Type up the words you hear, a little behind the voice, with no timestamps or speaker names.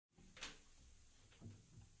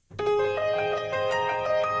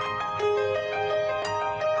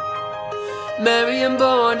Marion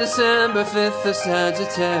born December 5th of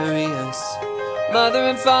Sagittarius. Mother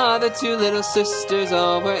and father, 2 little sisters,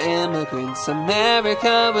 all were immigrants.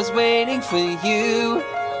 America was waiting for you.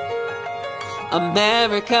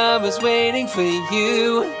 America was waiting for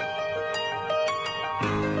you.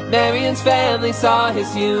 Marion's family saw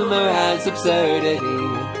his humor as absurdity.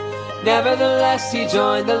 Nevertheless, he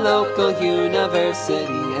joined the local university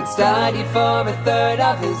and studied for a third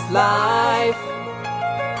of his life.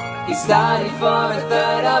 He studied for a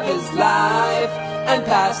third of his life and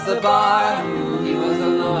passed the bar. He was a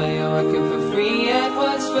lawyer working for free and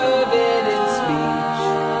was fervent in speech.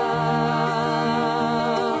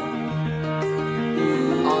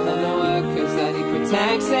 All of the workers that he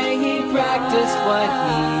protects say he practiced what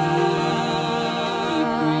he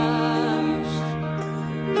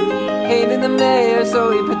preached. Hated the mayor,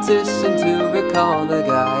 so he petitioned to recall the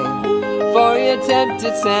guy, for he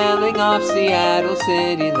attempted selling off Seattle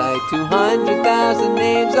City Light. 200,000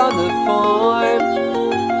 names on the form.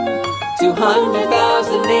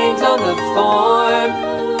 200,000 names on the form.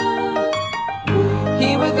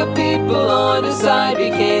 He, with the people on his side,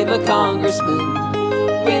 became a congressman,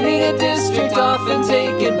 winning a district often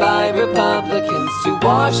taken by Republicans. To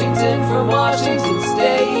Washington from Washington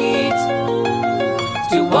State.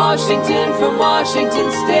 To Washington from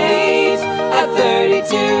Washington State. At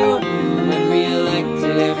 32, when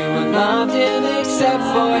re-elected, everyone loved him except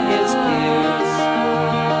for his peers.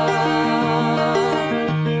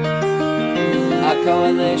 A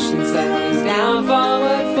coalition set his downfall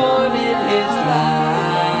would form in his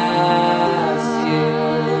last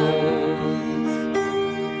years.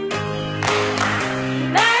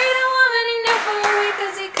 Married a woman he knew for a week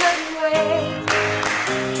 'cause he couldn't wait.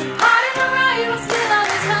 Took part in the riot while still on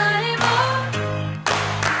his honeymoon.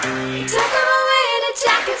 He took him away in a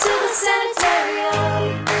jacket to the sanitarium,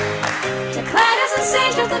 declared as a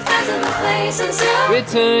sage of the fence of the place, and soon,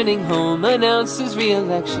 returning home, announced his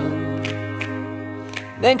re-election,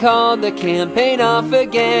 then called the campaign off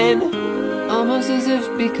again, almost as if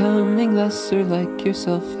becoming lesser like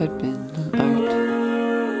yourself had been an art.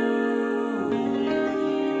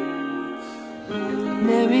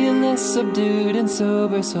 Marion, less subdued and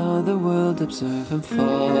sober, saw the world observe him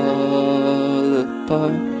fall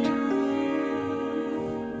apart.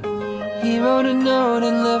 He wrote a note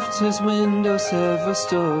and left his window several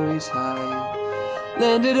stories high,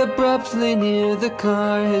 landed abruptly near the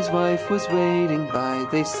car his wife was waiting by.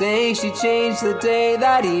 They say she changed the day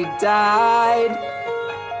that he died.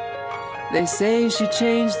 They say she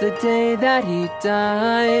changed the day that he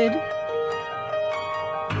died.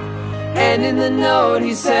 And in the note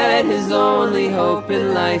he said his only hope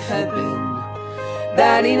in life had been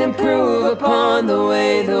that he'd improve upon the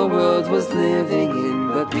way the world was living in.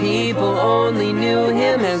 But people only knew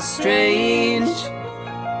him as strange.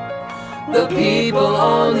 The people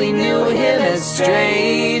only knew him as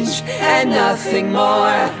strange and nothing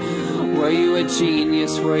more. Were you a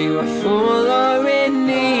genius? Were you a fool or in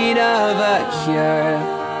need of a cure?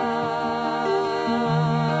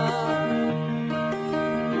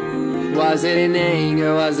 Was it in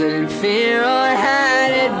anger? Was it in fear? Or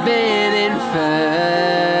had it been in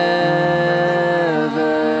fervor?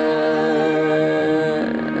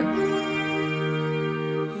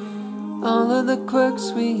 All of the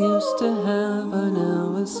quirks we used to have are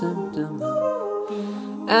now a symptom of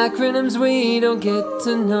acronyms we don't get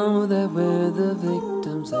to know that we're the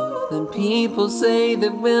victims of. Then people say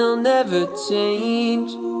that we'll never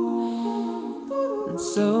change, and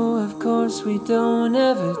so of course we don't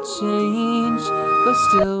ever change, but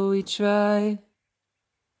still we try.